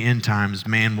says in the end times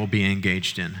man will be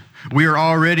engaged in. We are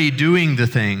already doing the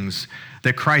things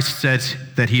that Christ says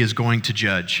that he is going to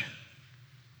judge.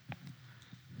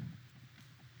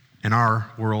 And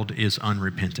our world is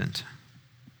unrepentant.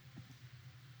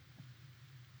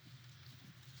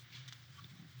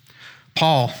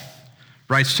 Paul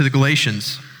writes to the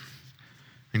Galatians.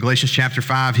 In Galatians chapter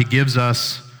 5, he gives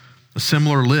us a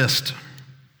similar list.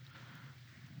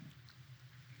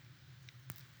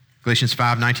 Galatians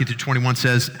 5, 19 through 21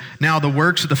 says, "Now the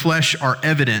works of the flesh are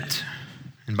evident."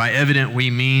 And by evident, we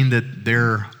mean that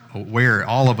they're aware,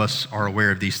 all of us are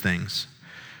aware of these things.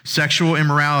 Sexual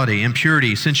immorality,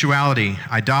 impurity, sensuality,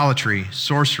 idolatry,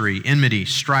 sorcery, enmity,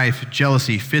 strife,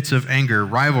 jealousy, fits of anger,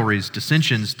 rivalries,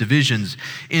 dissensions, divisions,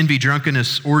 envy,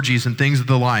 drunkenness, orgies, and things of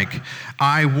the like.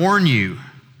 I warn you,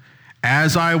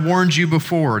 as I warned you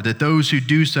before, that those who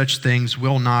do such things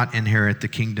will not inherit the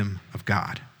kingdom of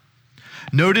God.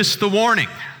 Notice the warning.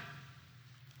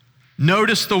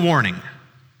 Notice the warning.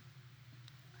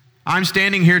 I'm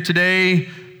standing here today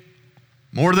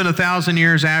more than 1,000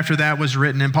 years after that was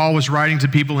written, and Paul was writing to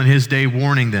people in his day,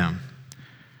 warning them.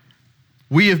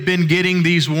 We have been getting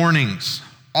these warnings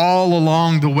all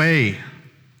along the way,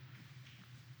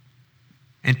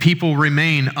 and people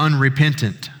remain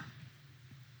unrepentant.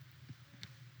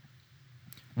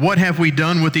 What have we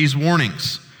done with these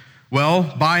warnings? Well,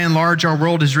 by and large, our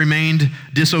world has remained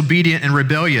disobedient and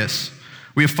rebellious.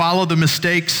 We have followed the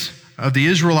mistakes of the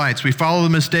Israelites. We follow the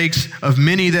mistakes of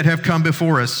many that have come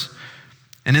before us.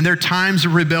 And in their times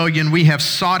of rebellion, we have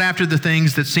sought after the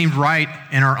things that seemed right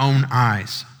in our own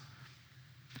eyes.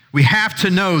 We have to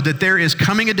know that there is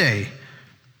coming a day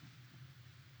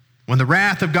when the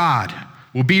wrath of God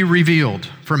will be revealed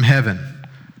from heaven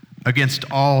against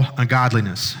all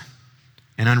ungodliness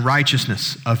and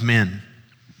unrighteousness of men.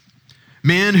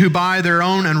 Men who by their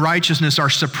own unrighteousness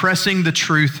are suppressing the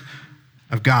truth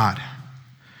of God.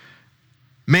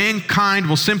 Mankind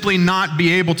will simply not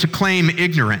be able to claim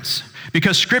ignorance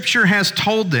because Scripture has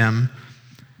told them,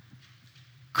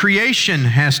 creation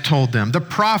has told them, the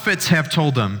prophets have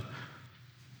told them.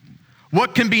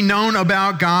 What can be known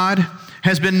about God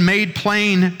has been made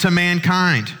plain to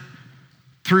mankind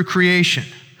through creation.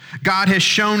 God has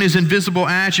shown his invisible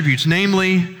attributes,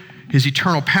 namely his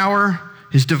eternal power,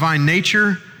 his divine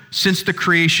nature, since the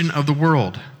creation of the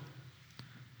world.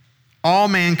 All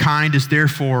mankind is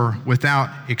therefore without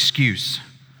excuse.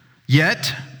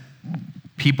 Yet,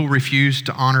 people refuse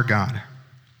to honor God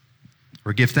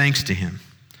or give thanks to him.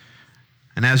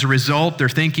 And as a result, their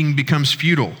thinking becomes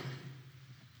futile.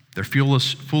 Their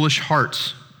foolish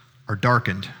hearts are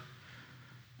darkened.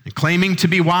 And claiming to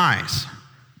be wise,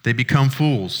 they become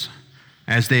fools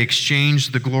as they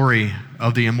exchange the glory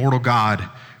of the immortal God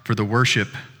for the worship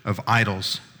of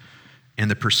idols and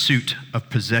the pursuit of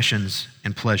possessions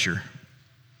and pleasure.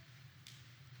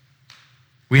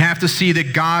 We have to see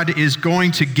that God is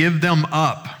going to give them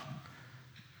up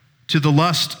to the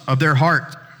lust of their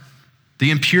heart,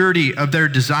 the impurity of their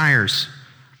desires,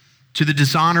 to the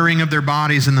dishonoring of their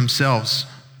bodies and themselves,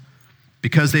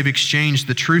 because they've exchanged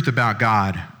the truth about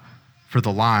God for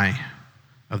the lie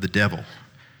of the devil.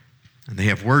 And they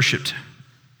have worshiped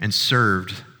and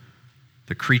served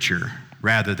the creature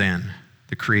rather than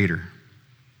the Creator.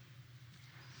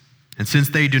 And since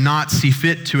they do not see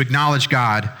fit to acknowledge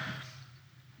God,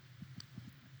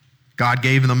 God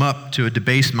gave them up to a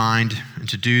debased mind and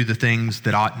to do the things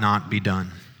that ought not be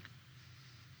done.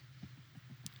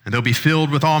 And they'll be filled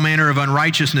with all manner of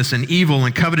unrighteousness and evil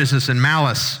and covetousness and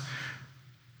malice.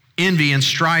 envy and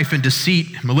strife and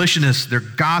deceit, maliciousness, they're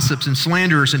gossips and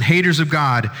slanderers and haters of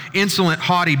God, insolent,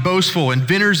 haughty, boastful,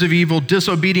 inventors of evil,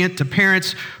 disobedient to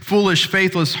parents, foolish,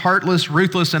 faithless, heartless,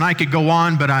 ruthless, and I could go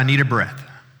on, but I need a breath.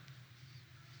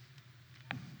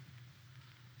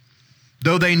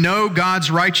 Though they know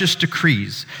God's righteous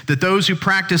decrees that those who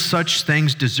practice such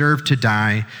things deserve to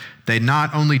die, they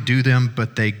not only do them,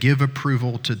 but they give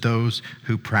approval to those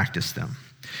who practice them.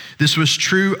 This was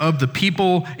true of the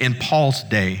people in Paul's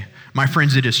day. My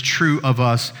friends, it is true of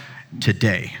us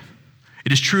today.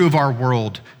 It is true of our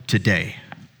world today.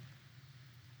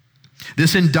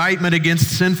 This indictment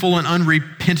against sinful and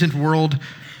unrepentant world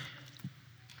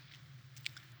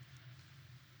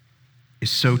is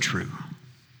so true.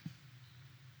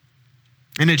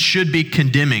 And it should be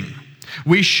condemning.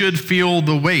 We should feel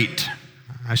the weight.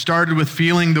 I started with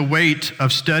feeling the weight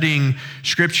of studying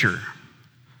Scripture.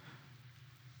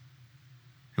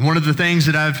 And one of the things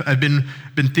that I've been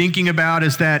thinking about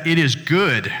is that it is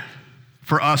good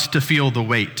for us to feel the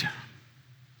weight.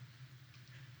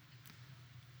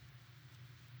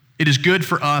 It is good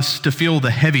for us to feel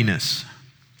the heaviness.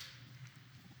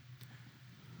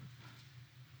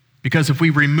 Because if we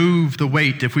remove the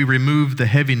weight, if we remove the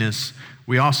heaviness,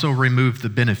 we also remove the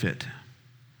benefit.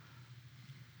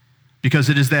 Because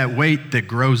it is that weight that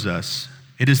grows us.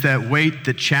 It is that weight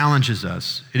that challenges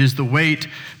us. It is the weight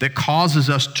that causes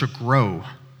us to grow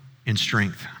in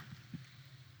strength.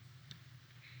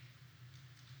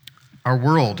 Our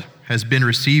world has been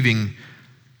receiving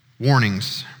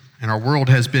warnings, and our world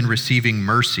has been receiving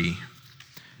mercy,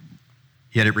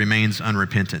 yet it remains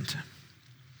unrepentant.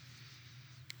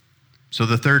 So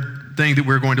the third thing that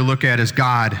we're going to look at is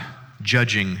God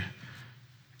judging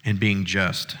and being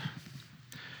just.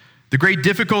 The great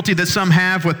difficulty that some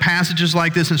have with passages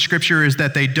like this in Scripture is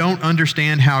that they don't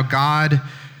understand how God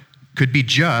could be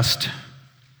just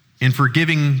in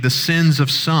forgiving the sins of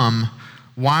some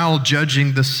while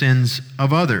judging the sins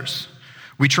of others.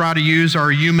 We try to use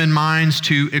our human minds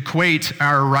to equate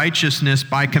our righteousness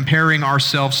by comparing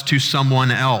ourselves to someone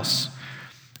else.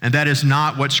 And that is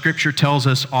not what Scripture tells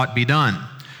us ought be done.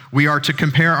 We are to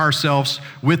compare ourselves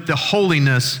with the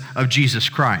holiness of Jesus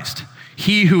Christ,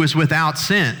 He who is without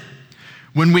sin.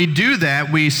 When we do that,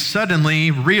 we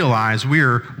suddenly realize we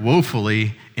are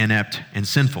woefully inept and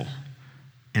sinful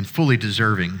and fully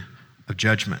deserving of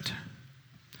judgment.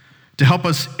 To help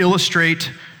us illustrate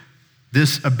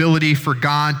this ability for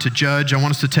God to judge, I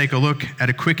want us to take a look at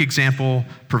a quick example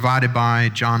provided by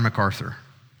John MacArthur.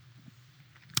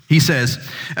 He says,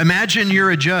 imagine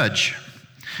you're a judge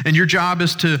and your job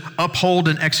is to uphold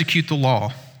and execute the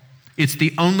law. It's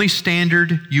the only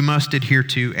standard you must adhere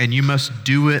to, and you must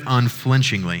do it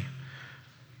unflinchingly.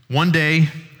 One day,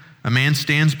 a man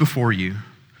stands before you,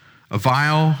 a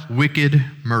vile, wicked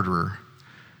murderer.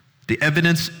 The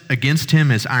evidence against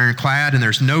him is ironclad, and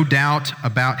there's no doubt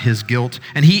about his guilt,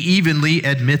 and he even openly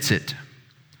admits it.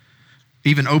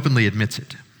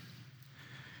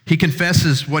 He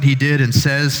confesses what he did and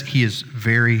says he is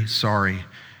very sorry,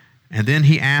 and then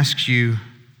he asks you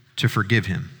to forgive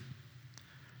him.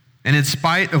 And in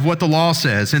spite of what the law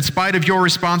says, in spite of your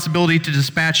responsibility to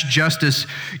dispatch justice,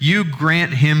 you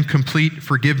grant him complete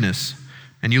forgiveness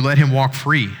and you let him walk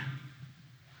free.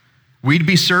 We'd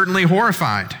be certainly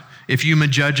horrified if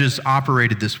human judges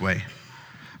operated this way.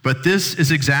 But this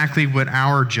is exactly what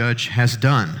our judge has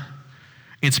done.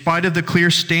 In spite of the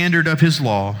clear standard of his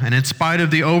law, and in spite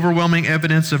of the overwhelming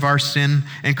evidence of our sin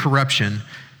and corruption,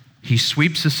 he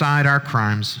sweeps aside our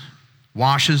crimes,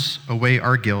 washes away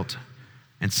our guilt,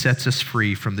 and sets us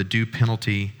free from the due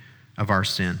penalty of our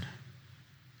sin.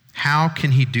 How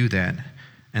can he do that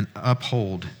and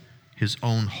uphold his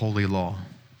own holy law?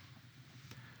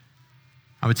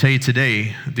 I would tell you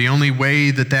today, the only way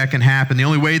that that can happen, the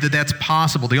only way that that's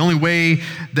possible, the only way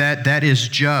that that is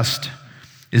just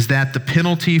is that the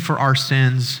penalty for our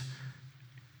sins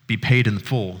be paid in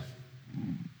full.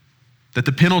 That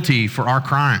the penalty for our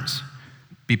crimes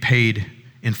be paid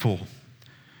in full.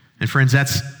 And friends,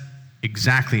 that's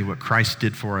exactly what Christ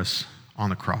did for us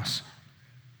on the cross.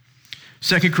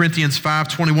 2 Corinthians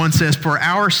 5:21 says, for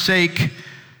our sake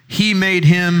he made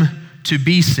him to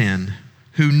be sin,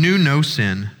 who knew no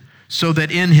sin, so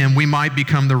that in him we might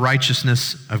become the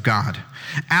righteousness of God.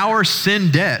 Our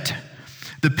sin debt,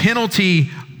 the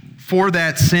penalty for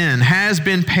that sin, has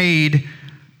been paid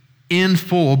in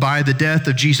full by the death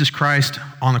of Jesus Christ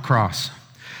on the cross.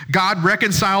 God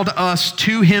reconciled us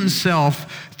to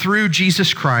himself through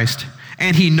Jesus Christ,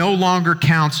 and he no longer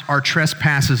counts our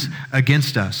trespasses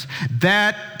against us.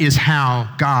 That is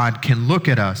how God can look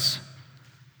at us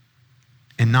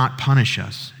and not punish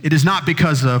us. It is not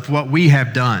because of what we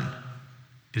have done.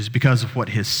 It is because of what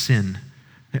his sin,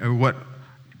 or what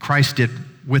Christ did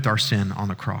with our sin on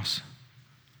the cross.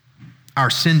 Our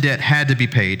sin debt had to be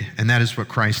paid, and that is what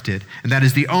Christ did. And that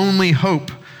is the only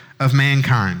hope of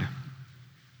mankind.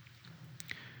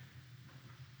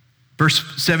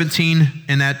 Verse 17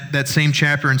 in that same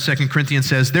chapter in 2 Corinthians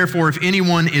says, "Therefore, if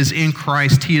anyone is in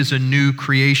Christ, he is a new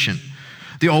creation.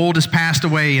 The old has passed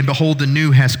away, and behold, the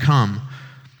new has come.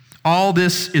 All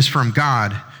this is from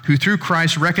God, who through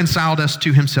Christ reconciled us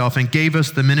to himself and gave us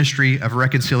the ministry of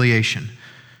reconciliation.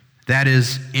 That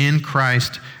is, in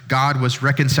Christ, God was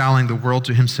reconciling the world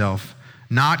to himself,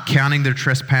 not counting their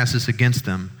trespasses against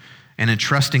them, and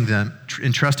entrusting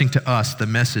to us the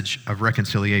message of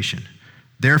reconciliation.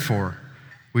 Therefore,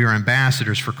 we are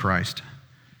ambassadors for Christ,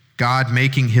 God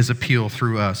making his appeal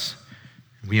through us.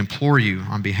 We implore you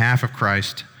on behalf of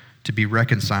Christ to be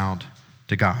reconciled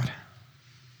to God."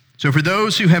 So for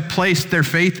those who have placed their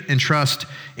faith and trust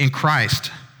in Christ,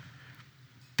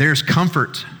 there's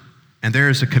comfort and there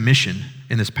is a commission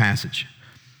in this passage.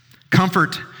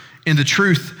 Comfort in the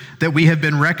truth that we have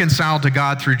been reconciled to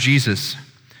God through Jesus.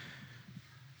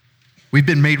 We've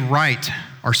been made right.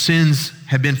 Our sins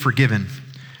have been forgiven.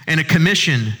 And a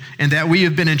commission in that we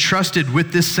have been entrusted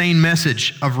with this same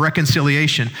message of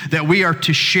reconciliation, that we are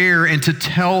to share and to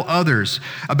tell others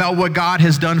about what God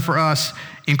has done for us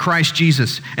in Christ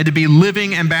Jesus, and to be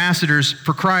living ambassadors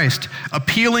for Christ,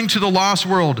 appealing to the lost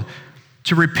world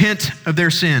to repent of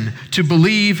their sin, to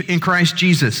believe in Christ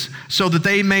Jesus, so that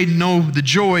they may know the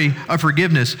joy of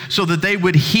forgiveness, so that they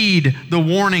would heed the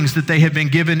warnings that they have been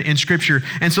given in Scripture,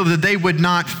 and so that they would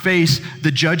not face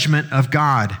the judgment of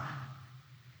God.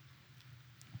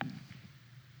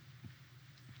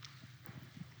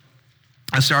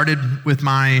 I started with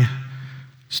my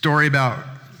story about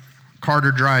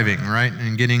Carter driving, right,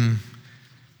 and getting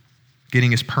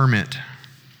his permit.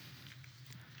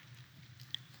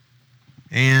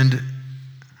 And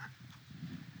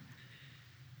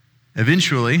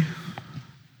eventually,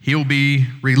 he'll be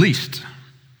released,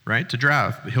 right, to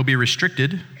drive. He'll be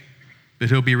restricted, but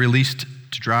he'll be released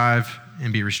to drive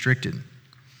and be restricted.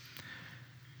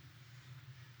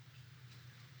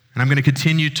 And I'm going to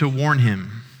continue to warn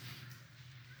him.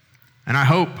 And I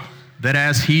hope that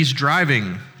as he's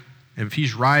driving, if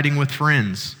he's riding with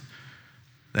friends,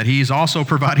 that he's also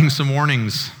providing some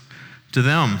warnings to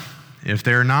them if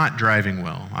they're not driving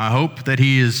well. I hope that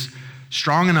he is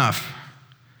strong enough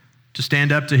to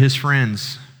stand up to his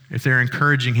friends if they're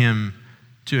encouraging him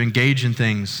to engage in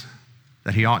things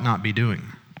that he ought not be doing.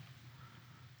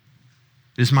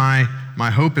 It is my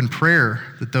hope and prayer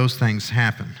that those things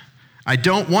happen. I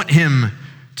don't want him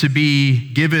to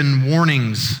be given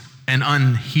warnings and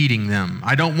unheeding them.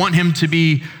 I don't want him to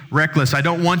be reckless. I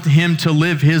don't want him to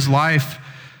live his life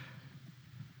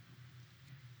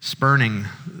spurning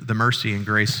the mercy and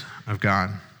grace of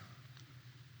God.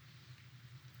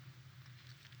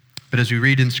 But as we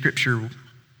read in Scripture,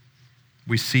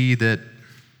 we see that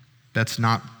that's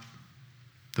not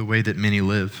the way that many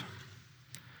live.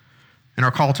 In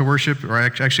our call to worship, or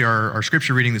actually our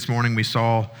Scripture reading this morning, we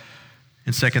saw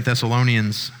in 2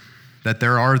 Thessalonians that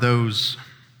there are those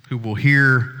who will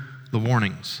hear the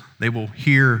warnings. They will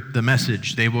hear the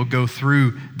message. They will go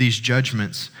through these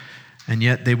judgments, and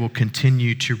yet they will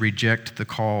continue to reject the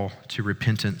call to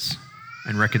repentance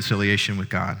and reconciliation with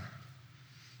God.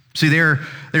 See,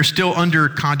 they're still under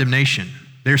condemnation.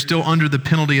 They're still under the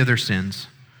penalty of their sins,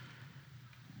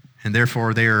 and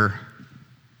therefore they are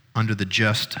under the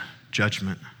just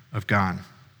judgment of God.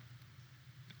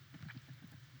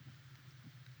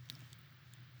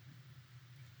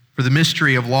 For the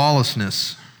mystery of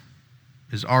lawlessness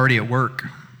is already at work.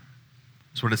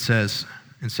 That's what it says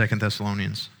in 2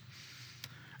 Thessalonians.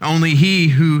 Only he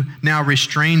who now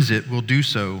restrains it will do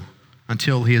so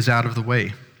until he is out of the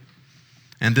way.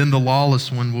 And then the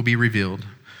lawless one will be revealed,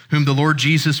 whom the Lord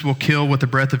Jesus will kill with the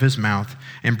breath of his mouth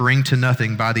and bring to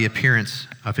nothing by the appearance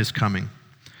of his coming.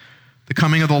 The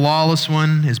coming of the lawless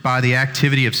one is by the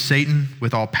activity of Satan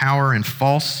with all power and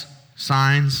false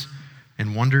signs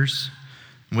and wonders,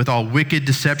 and with all wicked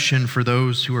deception for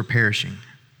those who are perishing,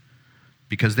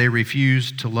 because they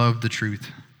refuse to love the truth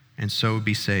and so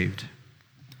be saved.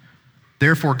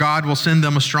 Therefore, God will send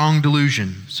them a strong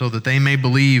delusion so that they may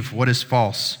believe what is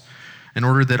false, in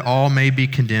order that all may be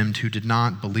condemned who did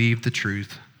not believe the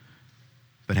truth,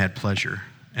 but had pleasure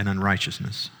in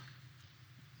unrighteousness.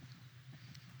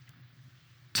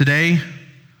 Today,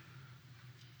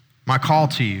 my call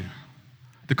to you,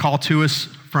 the call to us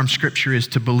from Scripture, is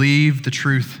to believe the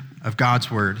truth of God's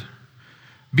word.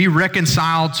 Be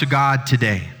reconciled to God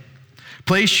today.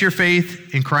 Place your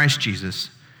faith in Christ Jesus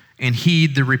and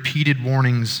heed the repeated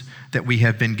warnings that we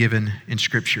have been given in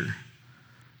Scripture.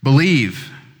 Believe,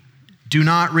 do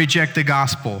not reject the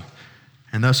gospel,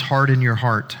 and thus harden your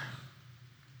heart.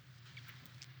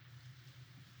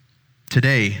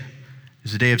 Today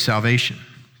is the day of salvation,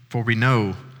 for we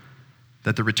know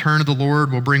that the return of the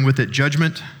Lord will bring with it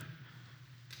judgment,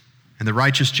 and the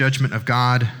righteous judgment of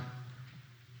God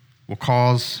will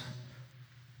cause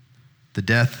the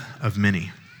death of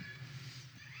many.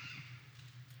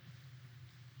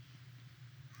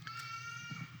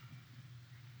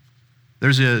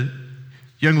 There's a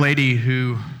young lady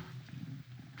who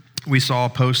we saw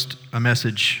post a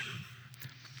message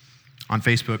on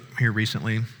Facebook here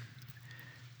recently.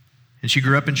 And she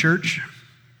grew up in church,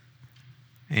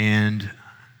 and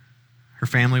her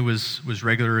family was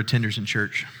regular attenders in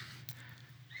church.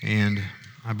 And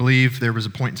I believe there was a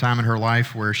point in time in her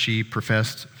life where she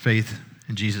professed faith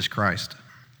in Jesus Christ.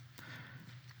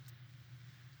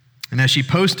 And as she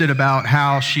posted about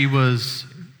how she was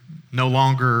no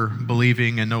longer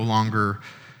believing and no longer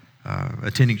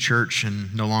attending church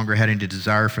and no longer had any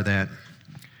desire for that,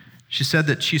 she said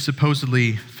that she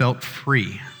supposedly felt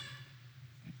free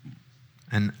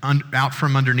and out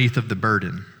from underneath of the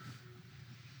burden.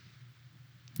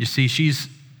 You see,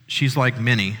 she's like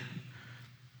many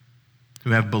who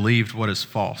have believed what is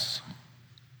false.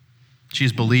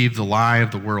 She's believed the lie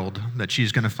of the world that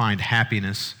she's going to find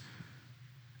happiness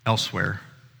elsewhere.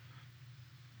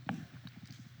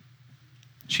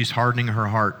 She's hardening her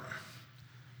heart.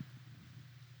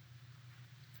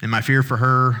 And my fear for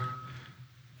her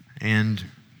and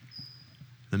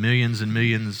the millions and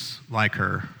millions like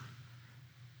her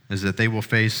is that they will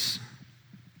face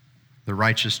the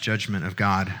righteous judgment of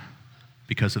God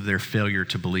because of their failure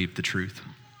to believe the truth.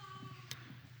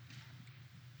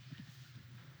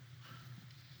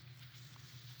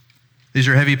 These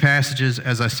are heavy passages,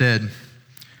 as I said,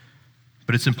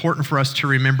 but it's important for us to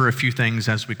remember a few things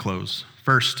as we close.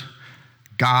 First,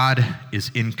 God is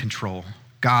in control.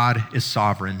 God is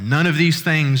sovereign. None of these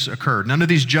things occur. None of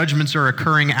these judgments are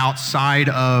occurring outside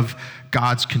of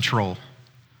God's control.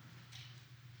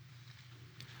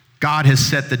 God has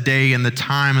set the day and the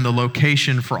time and the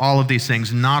location for all of these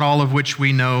things, not all of which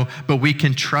we know, but we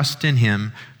can trust in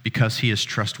him because he is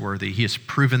trustworthy. He has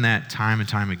proven that time and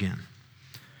time again.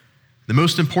 The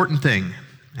most important thing,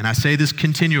 and I say this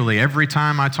continually, every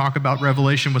time I talk about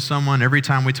Revelation with someone, every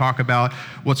time we talk about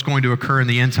what's going to occur in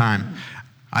the end time,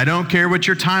 I don't care what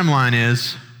your timeline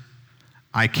is,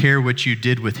 I care what you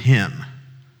did with him.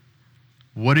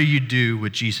 What do you do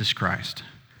with Jesus Christ?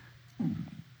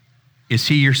 Is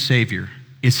he your Savior?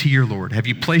 Is he your Lord? Have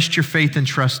you placed your faith and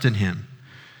trust in him?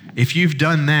 If you've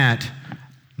done that,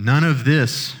 none of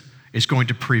this is going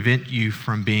to prevent you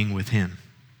from being with him.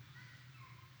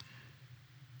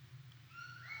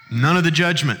 None of the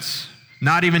judgments,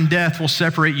 not even death, will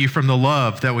separate you from the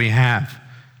love that we have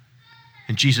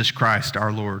in Jesus Christ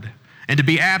our Lord. And to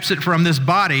be absent from this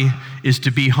body is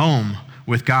to be home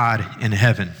with God in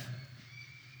heaven.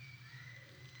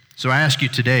 So I ask you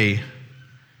today,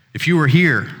 if you are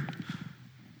here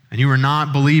and you are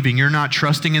not believing, you're not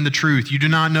trusting in the truth, you do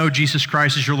not know Jesus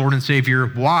Christ as your Lord and Savior,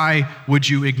 why would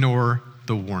you ignore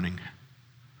the warning?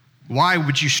 Why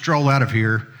would you stroll out of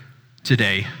here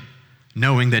today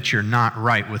knowing that you're not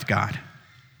right with God?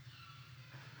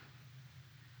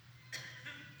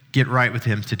 Get right with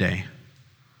him today.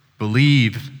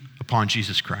 Believe upon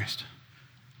Jesus Christ.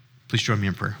 Please join me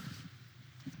in prayer.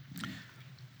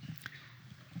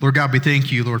 Lord God, we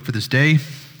thank you, Lord, for this day.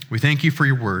 We thank you for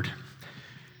your word.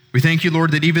 We thank you,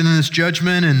 Lord, that even in this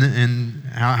judgment and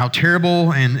how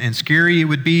terrible and scary it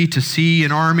would be to see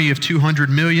an army of 200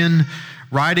 million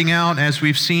riding out, as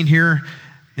we've seen here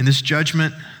in this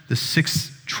judgment, the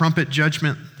sixth trumpet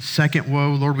judgment, second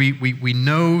woe. Lord, we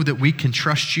know that we can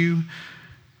trust you.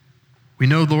 We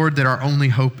know, Lord, that our only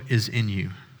hope is in you.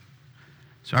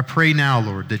 So I pray now,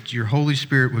 Lord, that your Holy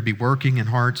Spirit would be working in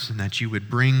hearts and that you would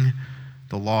bring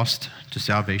the lost to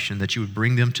salvation, that you would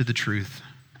bring them to the truth,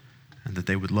 and that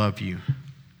they would love you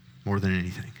more than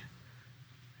anything.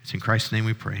 It's in Christ's name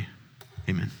we pray.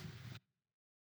 Amen.